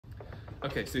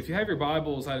Okay, so if you have your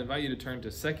Bibles, I'd invite you to turn to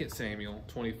 2 Samuel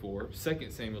 24. 2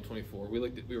 Samuel 24. We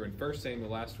were in 1 Samuel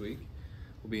last week.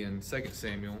 We'll be in 2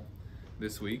 Samuel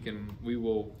this week, and we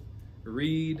will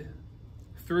read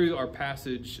through our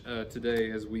passage today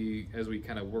as we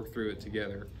kind of work through it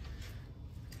together.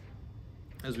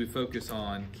 As we focus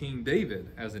on King David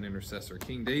as an intercessor.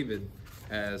 King David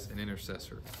as an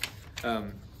intercessor.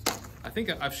 I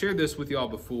think I've shared this with y'all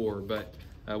before, but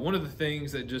one of the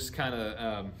things that just kind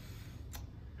of,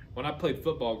 when I played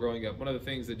football growing up, one of the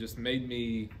things that just made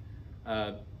me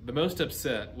the most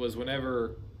upset was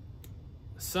whenever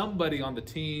somebody on the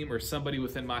team or somebody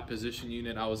within my position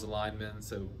unit, I was a lineman,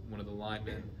 so one of the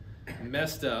linemen,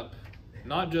 messed up.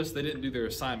 Not just they didn't do their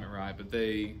assignment right, but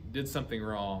they did something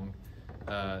wrong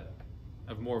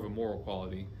of more of a moral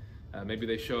quality. Maybe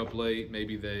they show up late,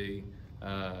 maybe they,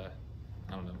 I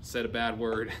don't know, said a bad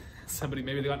word,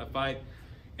 maybe they got in a fight,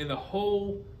 and the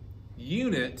whole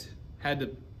unit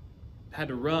had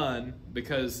to run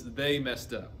because they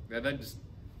messed up. That just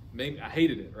made me, I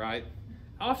hated it, right?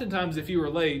 Oftentimes, if you were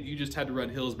late, you just had to run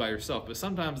hills by yourself, but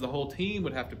sometimes the whole team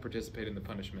would have to participate in the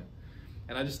punishment.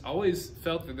 And I just always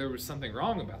felt that there was something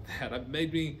wrong about that. It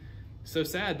made me so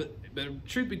sad, but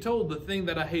truth be told, the thing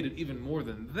that I hated even more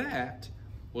than that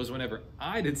was whenever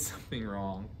I did something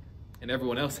wrong and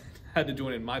everyone else had to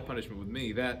join in my punishment with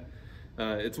me. That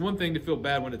it's one thing to feel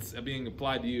bad when it's being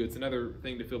applied to you. It's another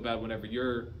thing to feel bad whenever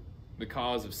you're the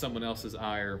cause of someone else's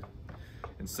ire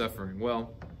and suffering.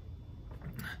 Well,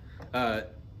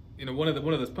 one of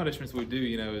those punishments we do,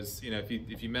 is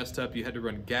if you messed up, you had to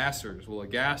run gassers. Well, a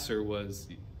gasser was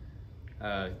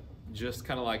just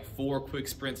kind of like 4 quick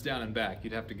sprints down and back.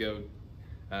 You'd have to go,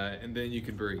 and then you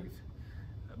could breathe,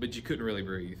 but you couldn't really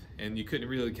breathe, and you couldn't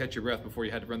really catch your breath before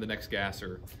you had to run the next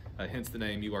gasser. Hence the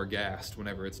name, you are gassed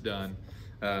whenever it's done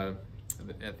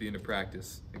at the end of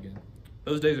practice. Again,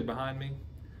 those days are behind me.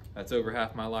 That's over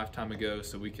half my lifetime ago,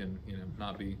 so we can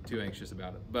not be too anxious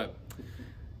about it. But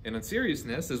and in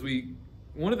seriousness,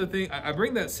 one of the things, I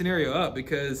bring that scenario up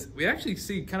because we actually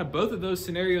see kind of both of those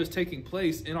scenarios taking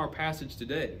place in our passage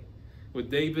today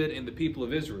with David and the people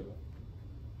of Israel.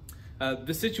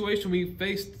 The situation we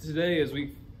face today as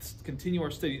we continue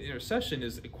our study in intercession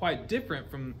is quite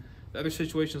different from the other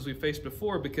situations we faced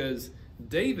before, because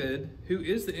David, who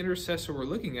is the intercessor we're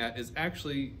looking at, is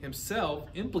actually himself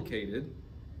implicated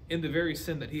in the very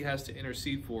sin that he has to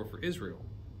intercede for Israel.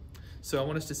 So I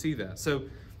want us to see that. So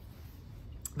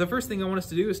the first thing I want us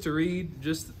to do is to read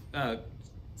just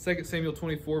 2 Samuel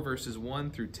 24 verses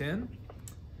 1 through 10.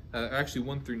 Actually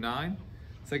 1 through 9.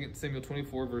 2 Samuel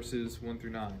 24 verses 1 through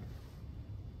 9.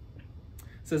 It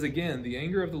says, "Again, the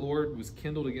anger of the Lord was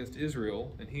kindled against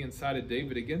Israel, and he incited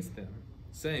David against them,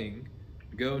 saying,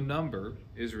 'Go number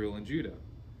Israel and Judah.'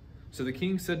 So the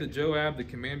king said to Joab, the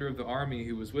commander of the army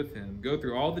who was with him, 'Go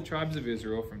through all the tribes of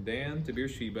Israel from Dan to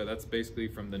Beersheba,'" that's basically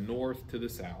from the north to the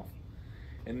south,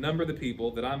 "'and number the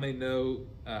people, that I may know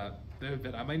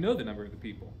the number of the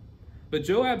people.' But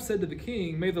Joab said to the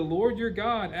king, 'May the Lord your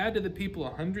God add to the people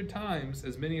 100 times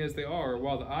as many as they are,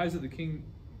 while the eyes of the king,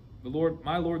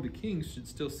 my lord the king, should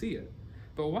still see it.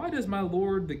 But why does my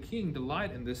lord the king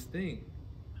delight in this thing?'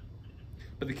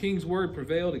 But the king's word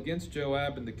prevailed against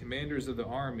Joab and the commanders of the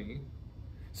army.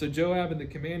 So Joab and the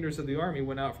commanders of the army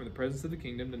went out from the presence of the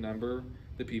kingdom to number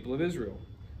the people of Israel.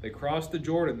 They crossed the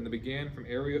Jordan, and they began from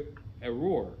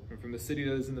Aroer, and from the city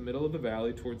that is in the middle of the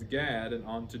valley towards Gad and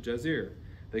on to Jazer.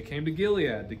 They came to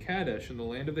Gilead, to Kadesh, in the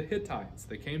land of the Hittites.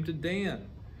 They came to Dan.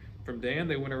 From Dan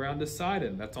they went around to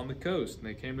Sidon, that's on the coast, and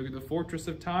they came to the fortress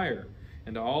of Tyre,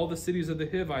 and to all the cities of the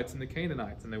Hivites and the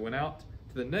Canaanites, and they went out to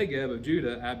the Negev of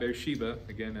Judah at Beersheba,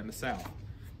 again in the south.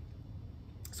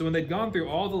 So when they'd gone through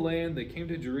all the land, they came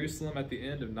to Jerusalem at the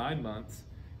end of 9 months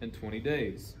and 20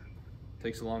 days. It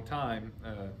takes a long time.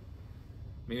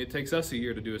 It takes us a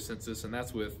year to do a census, and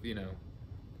that's with,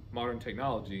 modern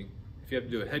technology. If you have to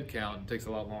do a head count, it takes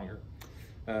a lot longer.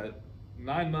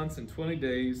 9 months and 20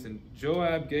 days, and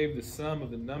Joab gave the sum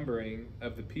of the numbering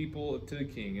of the people to the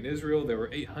king. In Israel there were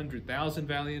 800,000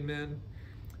 valiant men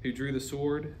who drew the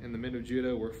sword, and the men of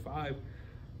Judah were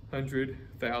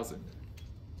 500,000.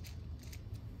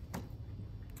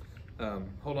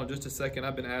 Hold on just a second.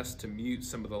 I've been asked to mute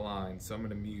some of the lines, so I'm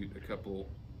going to mute a couple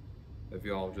of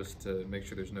y'all just to make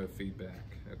sure there's no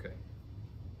feedback. Okay.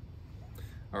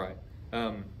 All right.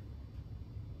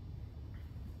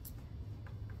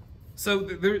 So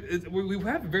we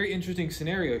have a very interesting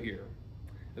scenario here.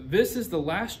 This is the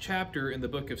last chapter in the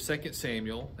book of 2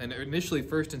 Samuel, and initially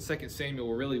 1 and 2 Samuel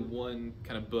were really one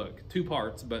kind of book, 2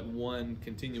 parts, but one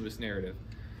continuous narrative.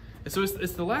 And so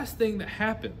it's the last thing that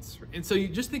happens. And so you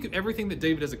just think of everything that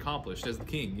David has accomplished as the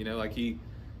king. Like he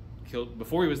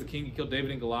before he was the king, he killed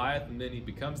David and Goliath, and then he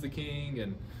becomes the king,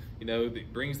 and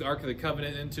brings the Ark of the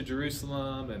Covenant into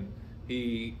Jerusalem, and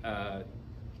he, God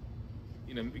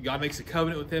makes a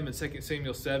covenant with him in 2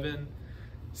 Samuel 7.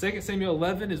 2 Samuel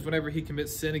 11 is whenever he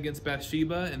commits sin against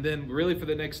Bathsheba, and then really for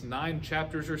the next 9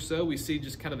 chapters or so, we see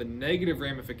just kind of the negative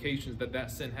ramifications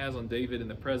that sin has on David in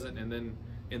the present, and then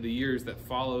in the years that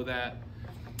follow that.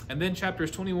 And then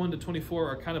chapters 21 to 24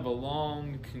 are kind of a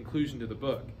long conclusion to the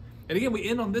book. And again, we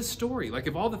end on this story. Like,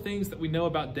 of all the things that we know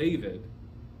about David,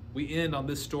 we end on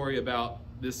this story about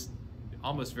this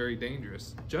almost very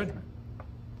dangerous judgment.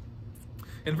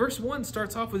 And verse 1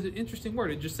 starts off with an interesting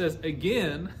word. It just says,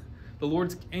 again, the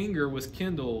Lord's anger was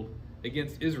kindled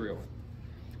against Israel.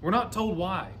 We're not told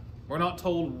why. We're not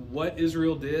told what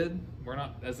Israel did. We're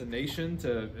not, as a nation,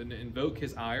 to invoke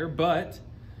his ire, but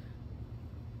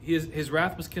his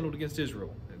wrath was kindled against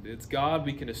Israel. It's God.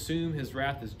 We can assume his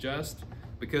wrath is just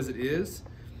because it is.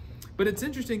 But it's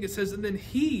interesting. It says, and then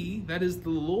he, that is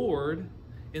the Lord,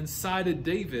 incited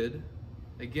David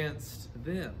against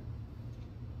them.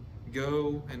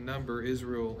 Go and number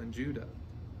Israel and Judah.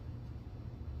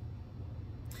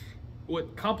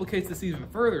 What complicates this even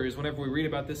further is whenever we read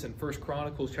about this in 1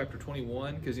 Chronicles chapter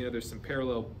 21, because there's some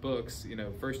parallel books,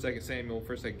 1st, 2nd Samuel,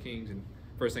 1st, 2nd Kings, and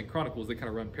 1st, 2nd Chronicles, they kind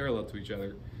of run parallel to each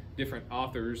other. Different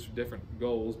authors, different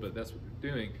goals, but that's what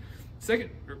they're doing.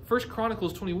 1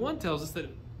 Chronicles 21 tells us that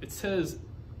it says,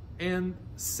 and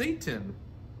Satan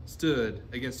stood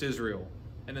against Israel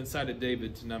and incited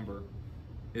David to number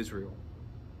Israel.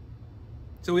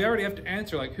 So we already have to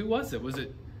answer, like, who was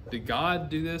it? Did God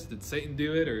do this? Did Satan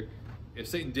do it? Or if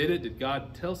Satan did it, did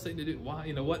God tell Satan to do it?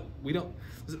 Why? We don't.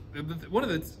 One of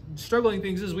the struggling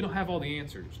things is we don't have all the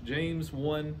answers. James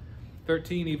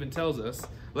 1:13 even tells us,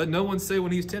 let no one say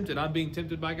when he's tempted, I'm being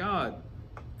tempted by God.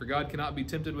 For God cannot be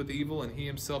tempted with evil, and he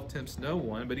himself tempts no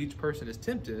one, but each person is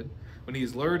tempted when he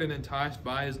is lured and enticed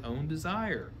by his own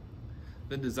desire.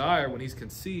 Then desire, when he's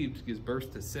conceived, gives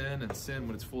birth to sin, and sin,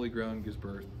 when it's fully grown, gives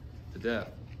birth to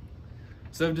death.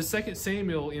 So to 2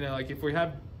 Samuel, like if we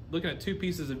have looking at 2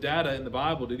 pieces of data in the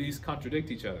Bible, do these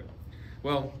contradict each other?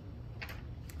 Well,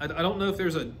 I don't know if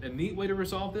there's a neat way to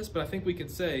resolve this, but I think we can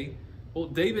say, well,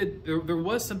 David, there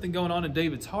was something going on in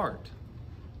David's heart.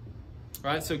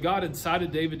 Right? So God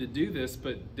incited David to do this,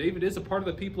 but David is a part of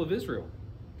the people of Israel.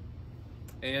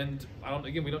 And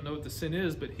we don't know what the sin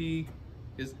is, but he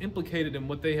is implicated in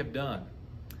what they have done.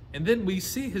 And then we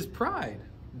see his pride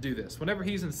do this. Whenever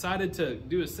he's incited to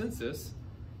do a census,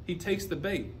 he takes the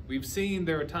bait. We've seen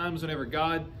there are times whenever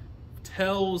God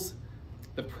tells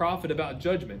the prophet about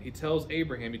judgment. He tells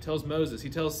Abraham, he tells Moses, he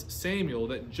tells Samuel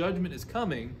that judgment is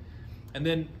coming, and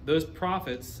then those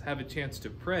prophets have a chance to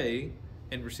pray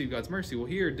and receive God's mercy. Well,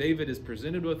 here David is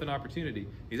presented with an opportunity.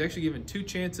 He's actually given 2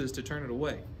 chances to turn it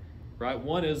away. Right?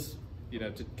 One is,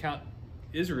 to count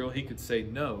Israel, he could say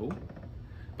no.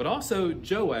 But also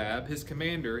Joab, his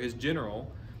commander, his general,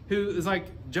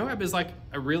 Joab is like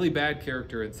a really bad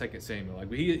character in 2 Samuel.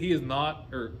 Like he is not,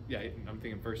 I'm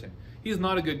thinking 1 Samuel. He is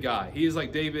not a good guy. He is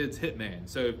like David's hitman.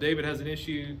 So if David has an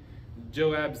issue,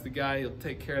 Joab's the guy who'll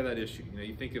take care of that issue.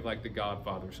 You think of like the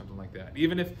Godfather or something like that.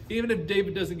 Even if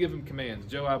David doesn't give him commands,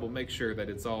 Joab will make sure that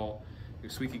it's all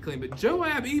squeaky clean. But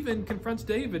Joab even confronts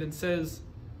David and says,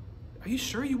 are you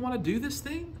sure you want to do this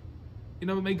thing?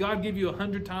 May God give you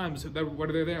 100 times what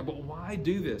are there, but why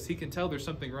do this? He can tell there's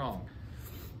something wrong.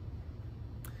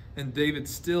 And David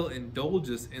still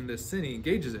indulges in this sin. He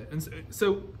engages it. And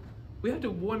so we have to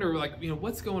wonder,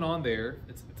 what's going on there?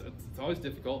 It's always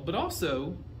difficult. But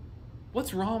also,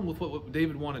 what's wrong with what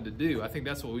David wanted to do? I think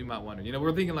that's what we might wonder.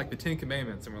 We're thinking like the 10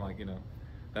 Commandments, and we're like,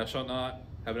 thou shalt not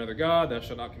have another God, thou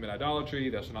shalt not commit idolatry,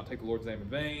 thou shalt not take the Lord's name in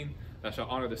vain, thou shalt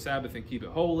honor the Sabbath and keep it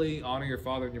holy, honor your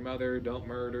father and your mother, don't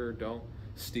murder, don't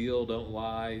steal, don't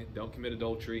lie, don't commit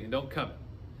adultery, and don't covet.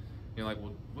 You're like,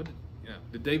 well, what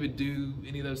did David do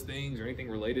any of those things or anything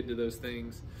related to those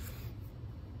things?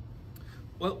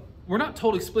 Well, we're not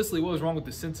told explicitly what was wrong with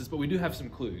the census, but we do have some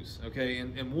clues, okay?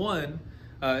 And one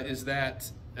is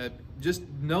that just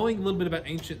knowing a little bit about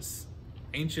ancient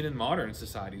and modern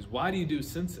societies. Why do you do a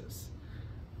census?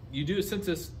 You do a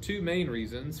census 2 main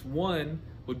reasons. One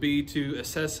would be to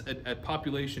assess a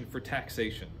population for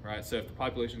taxation, right? So if the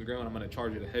population is growing, I'm going to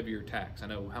charge it a heavier tax. I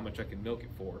know how much I can milk it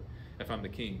for if I'm the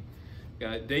king.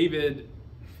 David,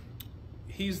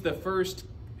 he's the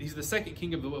second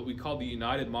king of what we call the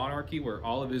united monarchy, where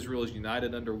all of Israel is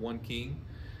united under one king.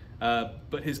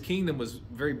 But his kingdom was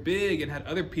very big and had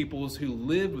other peoples who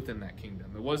lived within that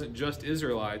kingdom. It wasn't just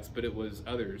Israelites, but it was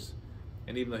others.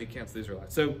 And even though he counts the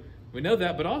Israelites. So we know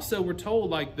that, but also we're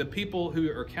told like the people who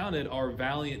are counted are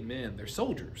valiant men. They're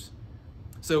soldiers.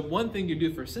 So one thing you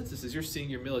do for a census is you're seeing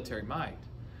your military might.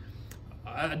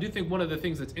 I do think one of the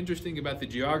things that's interesting about the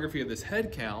geography of this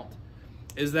head count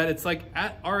is that it's like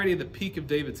already the peak of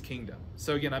David's kingdom.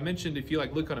 So again, I mentioned if you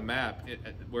like look on a map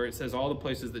where it says all the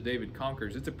places that David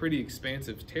conquers, it's a pretty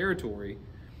expansive territory.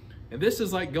 And this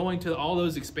is like going to all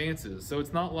those expanses. So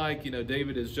it's not like,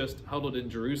 David is just huddled in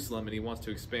Jerusalem and he wants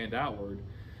to expand outward,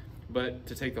 but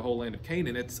to take the whole land of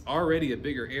Canaan. It's already a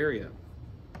bigger area.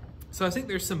 So I think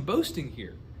there's some boasting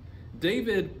here.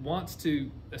 David wants to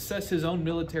assess his own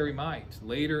military might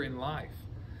later in life.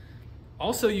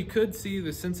 Also, you could see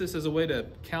the census as a way to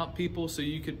count people so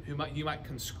you might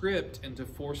conscript into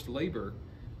forced labor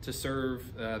to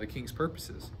serve the king's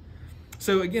purposes.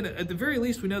 So again, at the very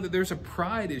least, we know that there's a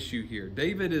pride issue here.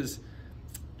 David is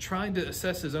trying to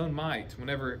assess his own might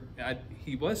whenever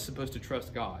he was supposed to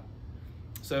trust God.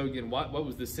 So again, what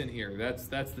was the sin here?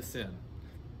 That's the sin.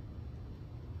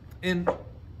 And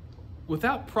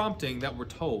without prompting that we're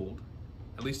told,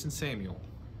 at least in Samuel,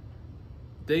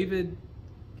 David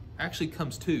actually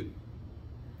comes to.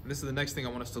 And this is the next thing I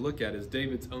want us to look at, is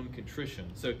David's own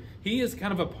contrition. So he is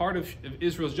kind of a part of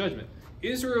Israel's judgment.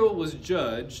 Israel was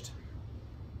judged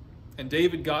and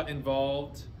David got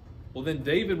involved. Well, then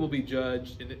David will be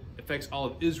judged and it affects all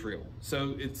of Israel.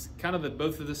 So it's kind of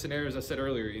both of the scenarios I said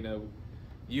earlier,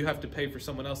 you have to pay for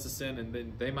someone else's sin and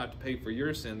then they might have to pay for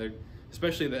your sin.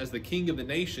 Especially as the king of the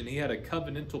nation, he had a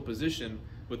covenantal position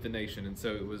with the nation, and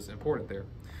so it was important there.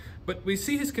 But we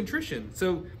see his contrition.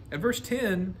 So at verse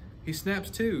 10, he snaps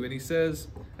to, and he says,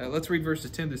 let's read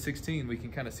verses 10 to 16. We can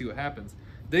kind of see what happens.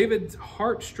 David's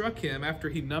heart struck him after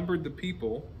he numbered the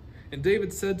people. And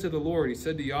David said to the Lord, he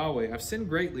said to Yahweh, I've sinned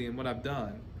greatly in what I've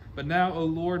done. But now, O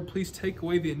Lord, please take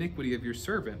away the iniquity of your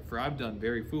servant, for I've done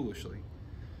very foolishly.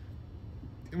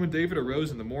 And when David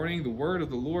arose in the morning, the word of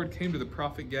the Lord came to the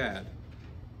prophet Gad,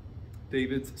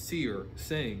 David's seer,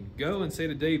 saying, Go and say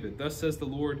to David, Thus says the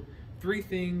Lord, 3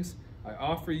 things I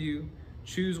offer you,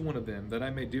 choose one of them, that I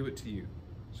may do it to you.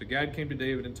 So Gad came to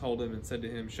David and told him and said to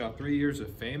him, Shall 3 years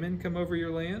of famine come over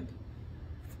your land?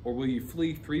 Or will you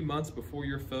flee 3 months before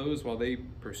your foes while they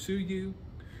pursue you?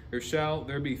 Or shall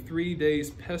there be 3 days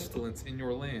pestilence in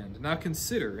your land? Now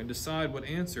consider and decide what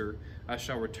answer I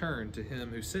shall return to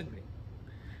him who sent me.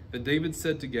 Then David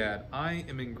said to Gad, I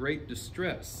am in great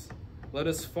distress. Let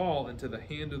us fall into the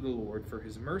hand of the Lord, for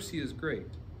his mercy is great.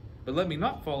 But let me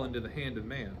not fall into the hand of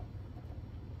man.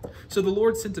 So the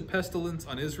Lord sent a pestilence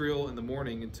on Israel in the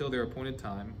morning until their appointed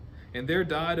time, and there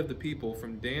died of the people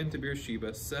from Dan to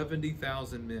Beersheba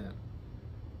 70,000 men.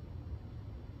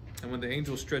 And when the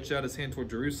angel stretched out his hand toward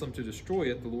Jerusalem to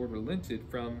destroy it, the Lord relented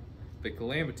from the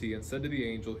calamity and said to the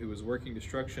angel who was working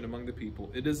destruction among the people,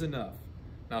 It is enough.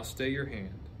 Now stay your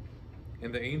hand.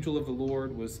 And the angel of the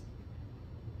Lord was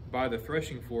by the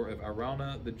threshing floor of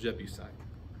Araunah the Jebusite.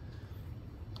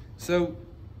 So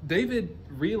David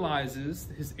realizes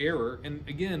his error. And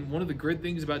again, one of the great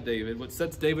things about David, what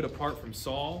sets David apart from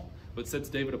Saul, what sets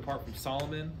David apart from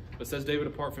Solomon, what sets David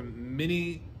apart from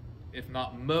many, if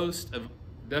not most,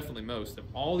 definitely most of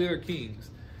all the other kings,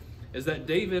 is that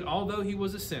David, although he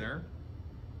was a sinner,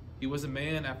 he was a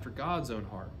man after God's own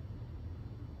heart.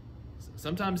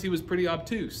 Sometimes he was pretty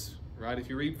obtuse, right? If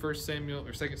you read 1 Samuel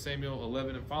or 2 Samuel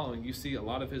 11 and following, you see a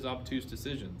lot of his obtuse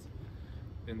decisions.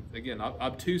 And again,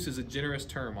 obtuse is a generous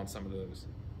term on some of those.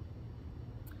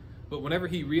 But whenever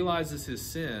he realizes his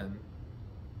sin,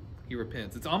 he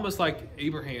repents. It's almost like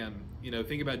Abraham,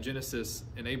 think about Genesis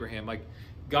and Abraham. Like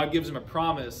God gives him a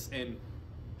promise and,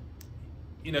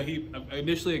 he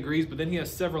initially agrees, but then he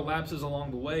has several lapses along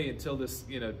the way until this,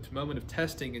 moment of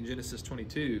testing in Genesis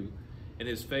 22, and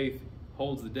his faith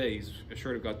holds the day. He's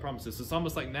assured of God's promises. So it's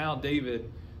almost like now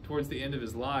David, towards the end of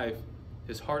his life,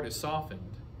 his heart is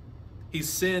softened. He's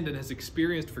sinned and has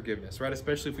experienced forgiveness, right?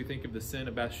 Especially if we think of the sin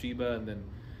of Bathsheba and then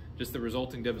just the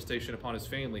resulting devastation upon his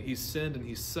family. He's sinned and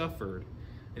he's suffered,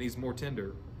 and he's more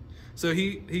tender. So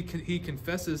he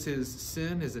confesses his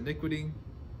sin, his iniquity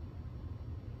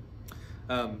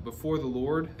before the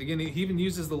Lord. Again, he even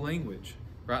uses the language,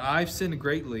 right? I've sinned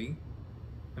greatly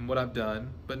in what I've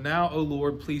done, but now, O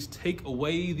Lord, please take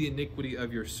away the iniquity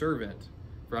of your servant,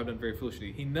 for I've done very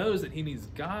foolishly. He knows that he needs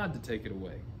God to take it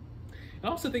away. I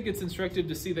also think it's instructive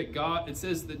to see that it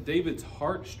says that David's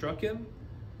heart struck him.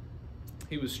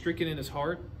 He was stricken in his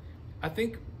heart. I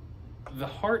think the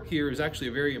heart here is actually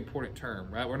a very important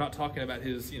term, right? We're not talking about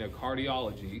his,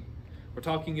 cardiology. We're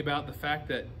talking about the fact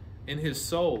that in his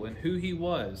soul and who he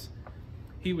was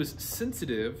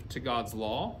sensitive to God's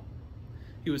law.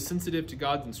 He was sensitive to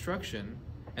God's instruction,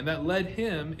 and that led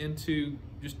him into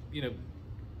just,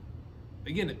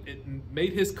 again, it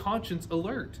made his conscience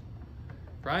alert.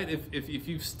 right? If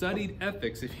you've studied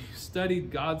ethics, if you've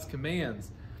studied God's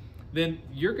commands, then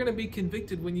you're going to be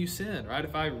convicted when you sin, right?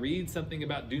 If I read something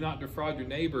about do not defraud your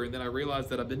neighbor, and then I realize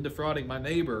that I've been defrauding my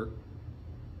neighbor,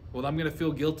 well, I'm going to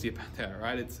feel guilty about that,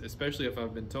 right? It's especially if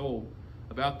I've been told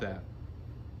about that.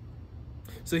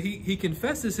 So he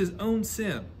confesses his own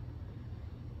sin.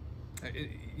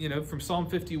 You know, from Psalm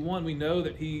 51, we know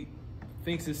that he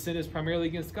thinks his sin is primarily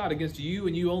against God. Against you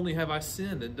and you only have I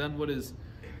sinned and done what is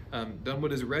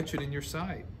wretched in your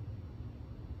sight.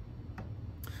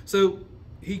 So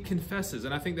he confesses,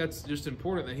 and I think that's just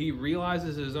important, that he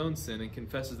realizes his own sin and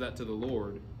confesses that to the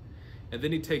Lord, and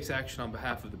then he takes action on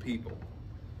behalf of the people,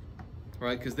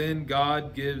 right? Because then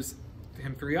God gives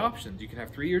him 3 options. You can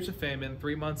have 3 years of famine,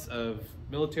 3 months of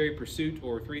military pursuit,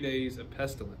 or 3 days of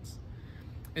pestilence.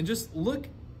 And just look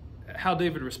at how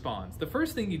David responds. The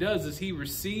first thing he does is he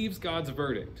receives God's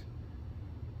verdict.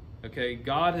 Okay,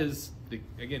 God has,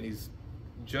 again, he's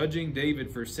judging David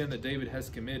for sin that David has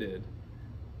committed.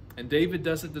 And David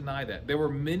doesn't deny that. There were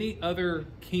many other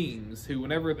kings who,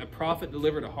 whenever a prophet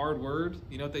delivered a hard word,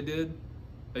 you know what they did?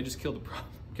 They just killed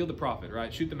the prophet,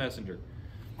 right? Shoot the messenger.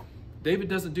 David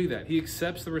doesn't do that. He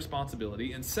accepts the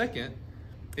responsibility. And second,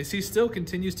 is he still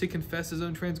continues to confess his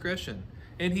own transgression.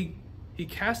 And he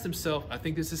casts himself, I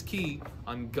think this is key,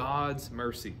 on God's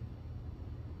mercy.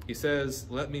 He says,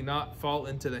 let me not fall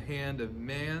into the hand of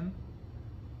man.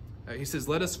 He says,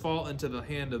 let us fall into the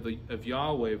hand of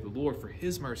Yahweh, of the Lord, for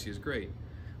his mercy is great.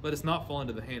 Let us not fall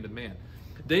into the hand of man.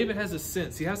 David has a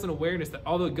sense, he has an awareness that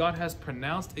although God has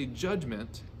pronounced a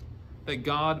judgment, that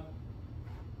God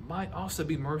might also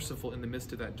be merciful in the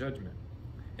midst of that judgment.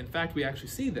 In fact, we actually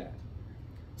see that.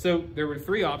 So there were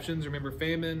 3 options. Remember,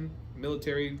 famine,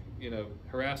 military,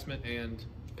 harassment, and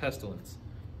pestilence.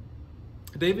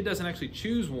 David doesn't actually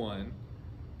choose one.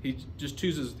 He just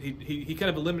chooses, he kind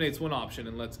of eliminates one option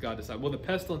and lets God decide. Well, the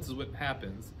pestilence is what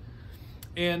happens.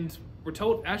 And we're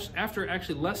told after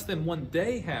actually less than 1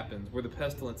 day happens where the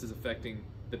pestilence is affecting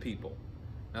the people.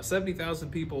 Now,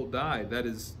 70,000 people died. That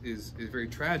is very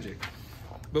tragic.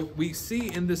 But we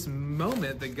see in this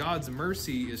moment that God's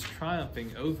mercy is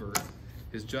triumphing over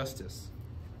his justice.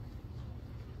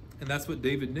 And that's what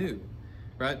David knew.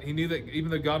 Right? He knew that even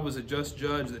though God was a just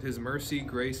judge, that his mercy,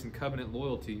 grace, and covenant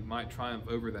loyalty might triumph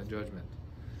over that judgment.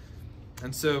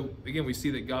 And so, again, we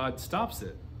see that God stops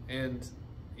it. And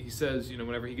he says,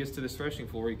 whenever he gets to this threshing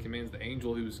floor, he commands the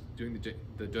angel who's doing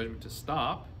the judgment to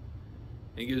stop.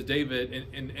 And he gives David,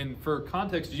 and for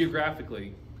context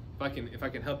geographically, if I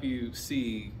can help you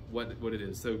see what it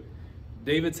is. So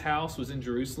David's house was in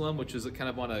Jerusalem, which is kind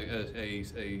of on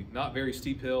a not very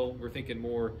steep hill. We're thinking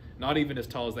more, not even as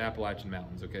tall as the Appalachian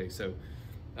Mountains, okay? So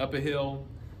up a hill,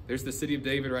 there's the city of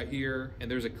David right here,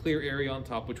 and there's a clear area on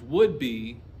top, which would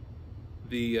be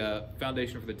the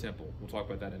foundation for the temple. We'll talk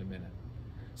about that in a minute.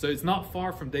 So it's not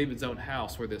far from David's own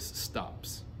house where this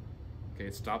stops. Okay,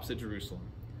 it stops at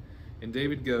Jerusalem. And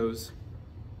David goes,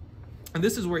 and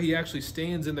this is where he actually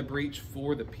stands in the breach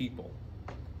for the people.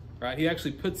 Right? He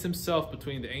actually puts himself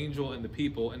between the angel and the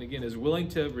people, and again is willing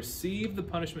to receive the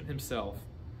punishment himself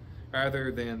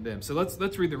rather than them. So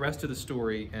let's read the rest of the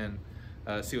story and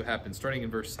see what happens, starting in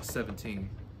verse 17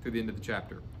 through the end of the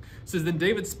chapter. It says, then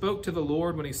David spoke to the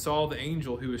Lord when he saw the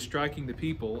angel who was striking the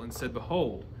people, and said,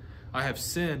 behold, I have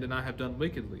sinned and I have done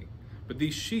wickedly. But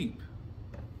these sheep,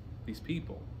 these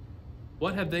people,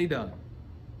 what have they done?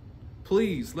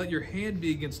 Please let your hand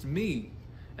be against me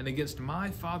and against my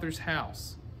father's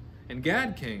house. And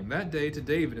Gad came that day to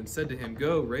David and said to him,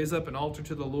 go, raise up an altar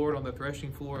to the Lord on the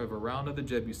threshing floor of Araunah the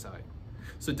Jebusite.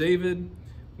 So David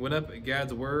went up at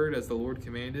Gad's word as the Lord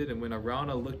commanded, and when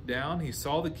Araunah looked down, he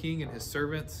saw the king and his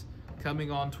servants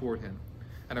coming on toward him.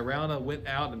 And Araunah went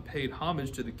out and paid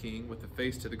homage to the king with the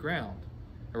face to the ground.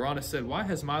 Araunah said, why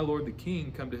has my lord the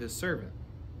king come to his servant?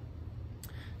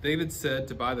 David said,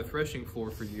 to buy the threshing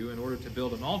floor for you in order to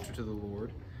build an altar to the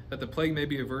Lord, that the plague may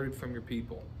be averted from your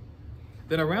people.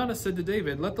 Then Araunah said to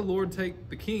David, let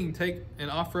the king take and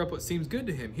offer up what seems good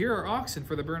to him. Here are oxen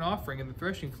for the burnt offering and the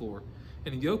threshing floor,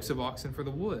 and yokes of oxen for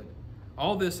the wood.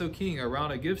 All this, O king,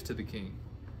 Araunah gives to the king.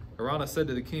 Araunah said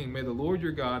to the king, may the Lord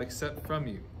your God accept from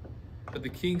you. But the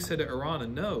king said to Araunah,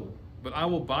 no, but I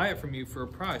will buy it from you for a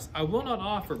price. I will not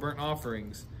offer burnt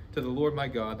offerings to the Lord my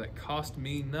God that cost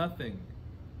me nothing.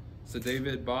 So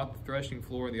David bought the threshing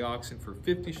floor and the oxen for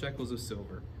 50 shekels of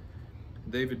silver.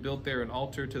 David built there an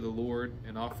altar to the Lord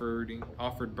and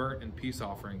offered burnt and peace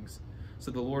offerings.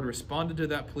 So the Lord responded to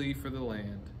that plea for the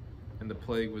land, and the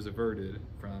plague was averted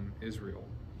from Israel.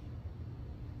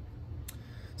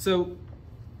 So,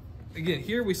 again,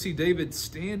 here we see David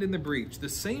stand in the breach. The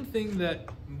same thing that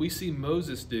we see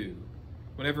Moses do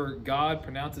whenever God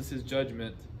pronounces his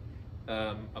judgment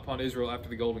upon Israel after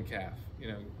the golden calf.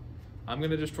 I'm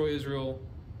going to destroy Israel.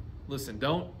 Listen,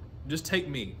 just take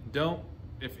me.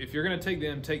 If you're going to take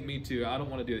them, take me too. I don't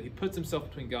want to do it. He puts himself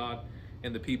between God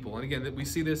and the people. And again, we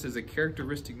see this as a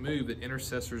characteristic move that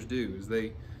intercessors do, as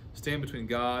they stand between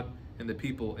God and the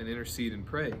people and intercede and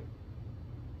pray.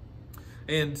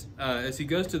 And as he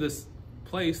goes to this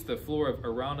place, the floor of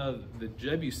Araunah the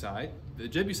Jebusite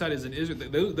is in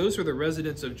Israel. Those are the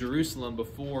residents of Jerusalem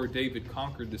before David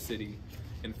conquered the city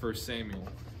in 1 Samuel.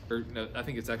 Or no, I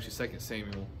think it's actually 2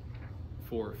 Samuel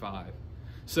 4 or 5.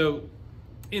 So,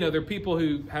 there are people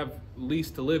who have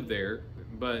leased to live there,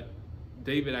 but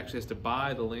David actually has to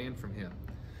buy the land from him.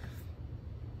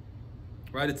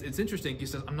 Right? It's interesting. He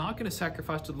says, I'm not going to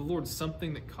sacrifice to the Lord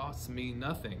something that costs me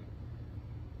nothing.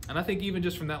 And I think even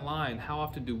just from that line, how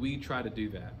often do we try to do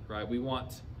that, right? We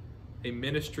want a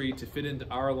ministry to fit into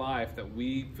our life that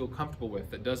we feel comfortable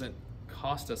with, that doesn't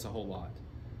cost us a whole lot.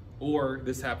 Or,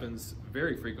 this happens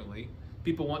very frequently,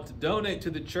 people want to donate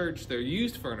to the church their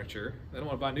used furniture. They don't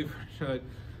want to buy new furniture.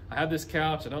 I have this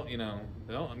couch,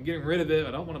 I'm getting rid of it.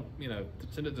 I don't want to,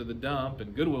 send it to the dump,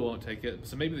 and Goodwill won't take it.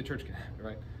 So maybe the church can have it,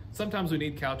 right? Sometimes we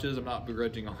need couches. I'm not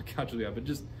begrudging all the couches we have, but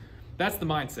just, that's the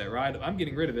mindset, right? I'm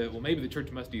getting rid of it. Well, maybe the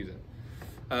church must use it.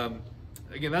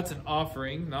 Again, that's an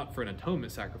offering, not for an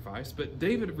atonement sacrifice, but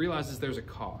David realizes there's a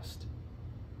cost.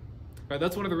 Right?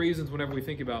 That's one of the reasons whenever we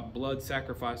think about blood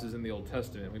sacrifices in the Old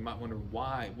Testament, we might wonder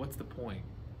why, what's the point?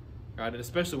 Right? And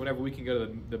especially whenever we can go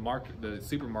to the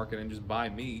supermarket and just buy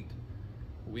meat,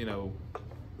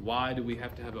 why do we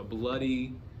have to have a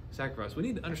bloody sacrifice? We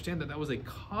need to understand that that was a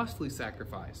costly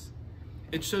sacrifice.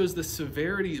 It shows the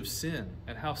severity of sin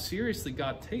and how seriously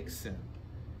God takes sin.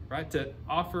 Right? To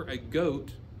offer a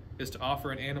goat is to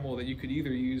offer an animal that you could either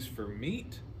use for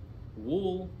meat,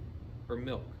 wool, or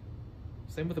milk.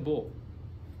 Same with a bull.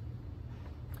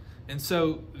 And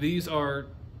so these are,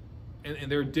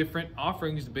 and there are different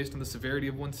offerings based on the severity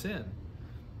of one's sin.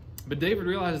 But David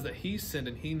realizes that he's sinned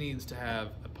and he needs to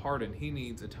have a pardon. He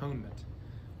needs atonement.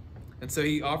 And so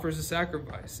he offers a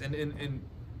sacrifice. And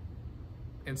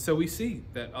so we see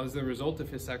that as a result of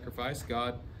his sacrifice,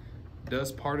 God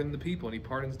does pardon the people, and he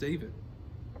pardons David.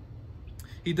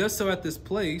 He does so at this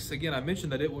place. Again, I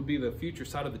mentioned that it would be the future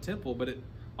site of the temple, but it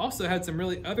also had some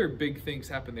really other big things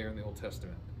happen there in the Old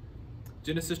Testament.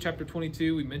 Genesis chapter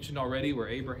 22, we mentioned already, where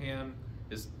Abraham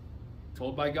is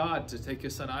told by God to take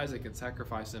his son Isaac and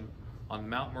sacrifice him on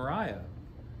Mount Moriah.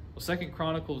 Well, 2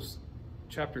 Chronicles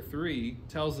chapter 3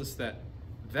 tells us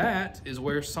that is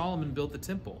where Solomon built the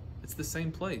temple. It's the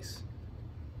same place.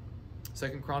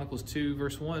 2 Chronicles 2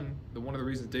 verse 1, one of the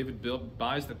reasons David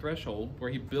buys the threshold where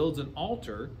he builds an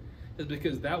altar is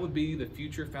because that would be the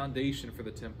future foundation for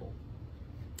the temple.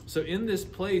 So in this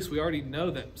place, we already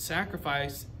know that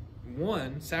sacrifice,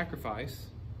 1, sacrifice,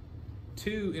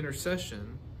 2,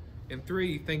 intercession, and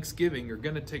 3, thanksgiving are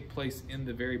going to take place in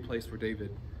the very place where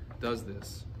David does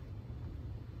this.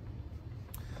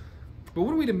 But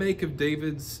what are we to make of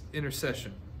David's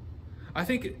intercession? I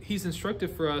think he's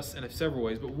instructive for us in several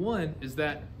ways, but one is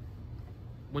that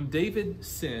when David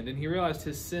sinned and he realized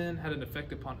his sin had an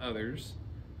effect upon others,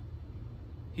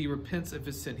 he repents of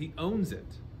his sin. He owns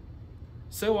it.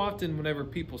 So often whenever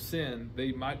people sin,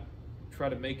 they might try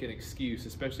to make an excuse,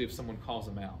 especially if someone calls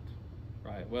them out,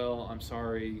 right? Well, I'm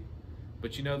sorry,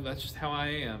 but that's just how I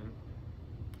am.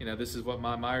 This is what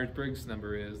my Myers-Briggs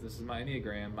number is. This is my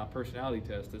Enneagram, my personality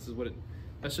test.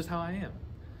 That's just how I am.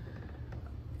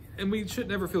 And we should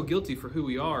never feel guilty for who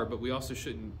we are, but we also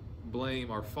shouldn't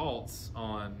blame our faults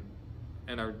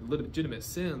and our legitimate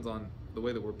sins on the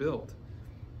way that we're built.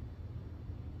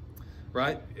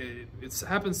 Right? It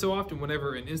happens so often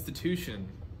whenever an institution,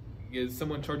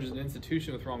 someone charges an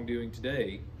institution with wrongdoing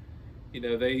today,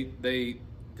 they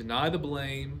deny the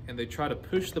blame and they try to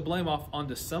push the blame off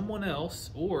onto someone else,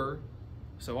 or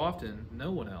so often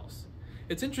no one else.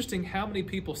 It's interesting how many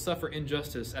people suffer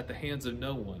injustice at the hands of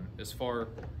no one as far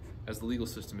as the legal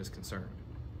system is concerned.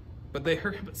 But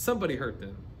somebody hurt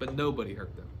them, but nobody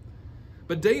hurt them.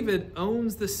 But David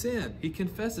owns the sin. He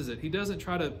confesses it. He doesn't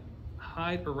try to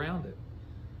hide around it.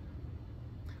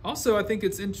 Also, I think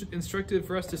it's instructive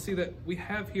for us to see that we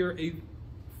have here a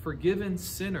forgiven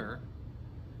sinner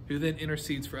who then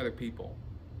intercedes for other people.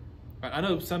 Right? I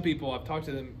know some people, I've talked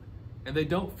to them, and they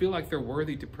don't feel like they're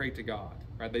worthy to pray to God.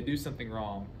 Right? They do something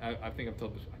wrong. I think I've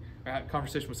told this. I had a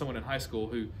conversation with someone in high school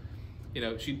who,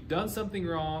 she'd done something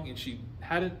wrong and she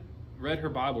hadn't read her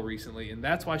Bible recently, and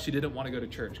that's why she didn't want to go to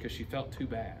church, because she felt too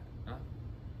bad. Huh?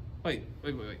 Wait.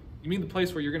 You mean the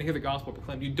place where you're going to hear the gospel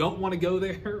proclaimed? You don't want to go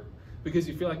there because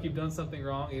you feel like you've done something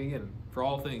wrong? And again, for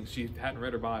all things, she hadn't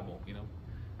read her Bible,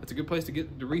 That's a good place to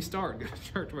restart, go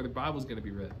to church where the Bible's going to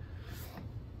be read.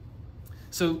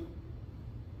 So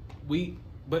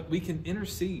but we can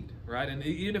intercede, right? And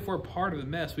even if we're part of the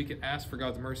mess, we can ask for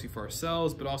God's mercy for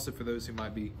ourselves, but also for those who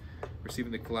might be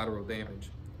receiving the collateral damage.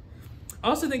 I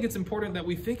also think it's important that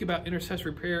we think about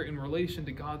intercessory prayer in relation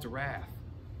to God's wrath.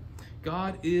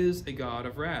 God is a God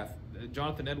of wrath.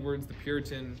 Jonathan Edwards, the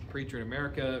Puritan preacher in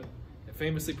America,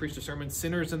 famously preached a sermon,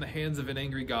 "Sinners in the Hands of an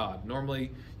Angry God."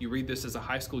 Normally, you read this as a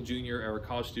high school junior or a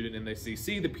college student, and they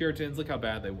see the Puritans, look how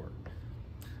bad they were.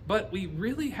 But we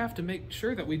really have to make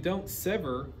sure that we don't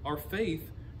sever our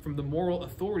faith from the moral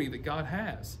authority that God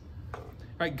has.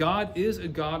 Right? God is a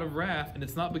God of wrath, and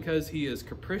it's not because he is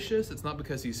capricious, it's not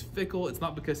because he's fickle, it's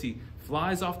not because he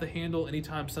flies off the handle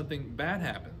anytime something bad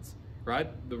happens. Right?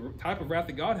 The type of wrath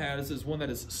that God has is one that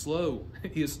is slow.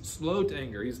 He is slow to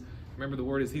anger. Remember, the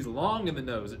word is he's long in the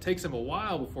nose. It takes him a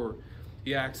while before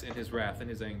he acts in his wrath and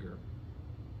his anger.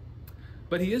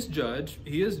 But he is judge.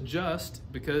 He is just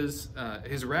because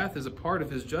his wrath is a part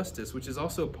of his justice, which is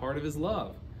also a part of his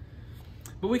love.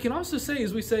 But we can also say,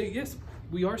 as we say, yes,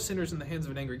 we are sinners in the hands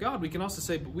of an angry God, we can also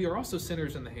say, but we are also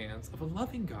sinners in the hands of a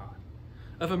loving God,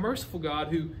 of a merciful God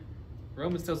who,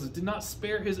 Romans tells us, did not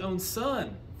spare his own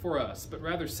son for us, but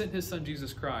rather sent his son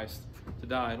Jesus Christ to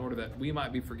die in order that we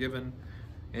might be forgiven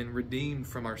and redeemed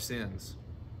from our sins.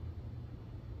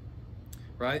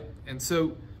 Right? And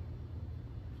so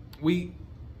we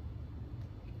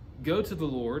go to the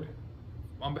Lord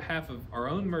on behalf of our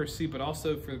own mercy, but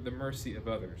also for the mercy of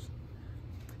others.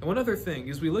 And one other thing,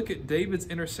 as we look at David's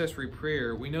intercessory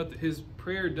prayer, we note that his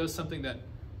prayer does something that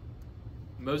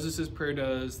Moses' prayer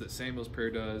does, that Samuel's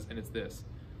prayer does, and it's this.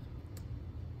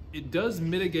 It does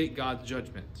mitigate God's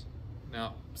judgment.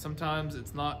 Now, sometimes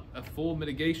it's not a full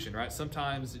mitigation, right?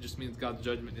 Sometimes it just means God's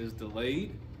judgment is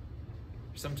delayed.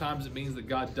 Sometimes it means that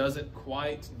God doesn't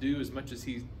quite do as much as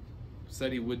he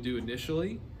said he would do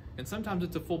initially. And sometimes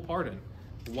it's a full pardon.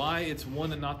 Why it's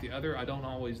one and not the other, I don't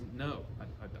always know.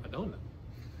 I don't know.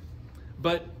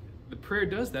 But the prayer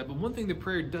does that. But one thing the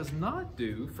prayer does not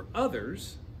do for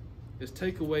others is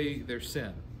take away their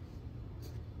sin.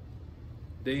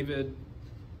 David,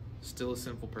 still a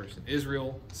sinful person.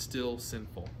 Israel, still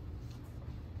sinful.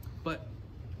 But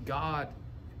God,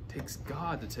 it takes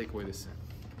God to take away the sin.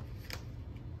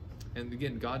 And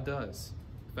again, God does.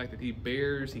 The fact that he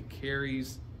bears, he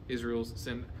carries Israel's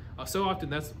sin. So often,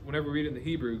 that's whenever we read in the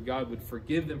Hebrew, God would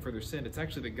forgive them for their sin. It's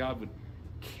actually that God would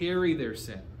carry their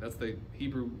sin. That's the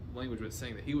Hebrew language was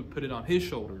saying, that he would put it on his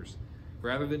shoulders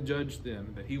rather than judge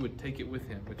them, that he would take it with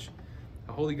him, which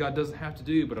a holy God doesn't have to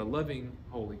do, but a loving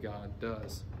holy God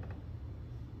does.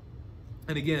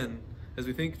 And again, as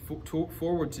we think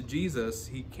forward to Jesus,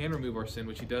 he can remove our sin,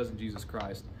 which he does in Jesus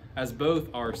Christ, as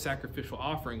both our sacrificial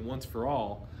offering once for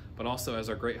all, but also as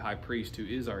our great high priest who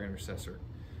is our intercessor.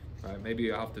 Right?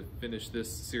 Maybe I'll have to finish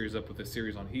this series up with a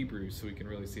series on Hebrews so we can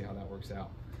really see how that works out.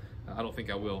 I don't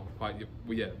think I will quite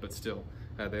yet, but still,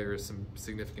 there is some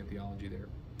significant theology there.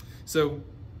 So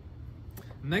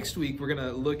next week, we're going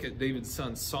to look at David's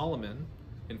son Solomon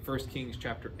in 1 Kings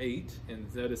chapter 8,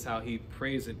 and notice how he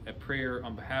prays a prayer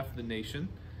on behalf of the nation.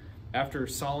 After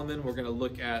Solomon, we're going to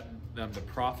look at the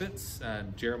prophets,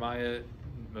 Jeremiah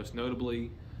most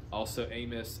notably, also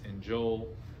Amos and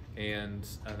Joel, and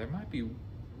there might be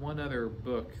one other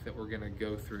book that we're going to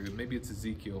go through. Maybe it's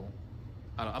Ezekiel.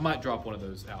 I might drop one of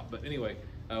those out. But anyway,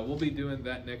 we'll be doing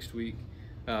that next week.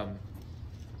 Let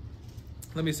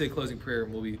me say a closing prayer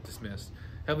and we'll be dismissed.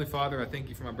 Heavenly Father, I thank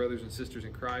you for my brothers and sisters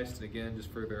in Christ, and again,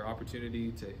 just for their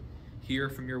opportunity to hear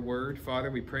from your word.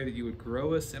 Father, we pray that you would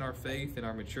grow us in our faith and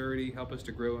our maturity, help us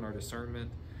to grow in our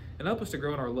discernment, and help us to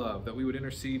grow in our love, that we would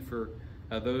intercede for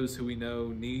those who we know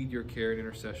need your care and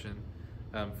intercession.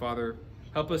 Father,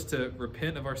 help us to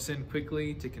repent of our sin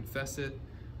quickly, to confess it,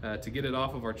 to get it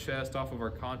off of our chest, off of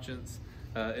our conscience,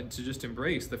 and to just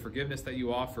embrace the forgiveness that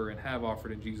you offer and have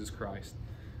offered in Jesus Christ.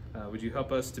 Would you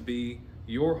help us to be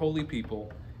your holy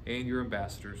people and your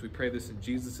ambassadors? We pray this in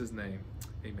Jesus' name.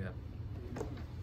 Amen.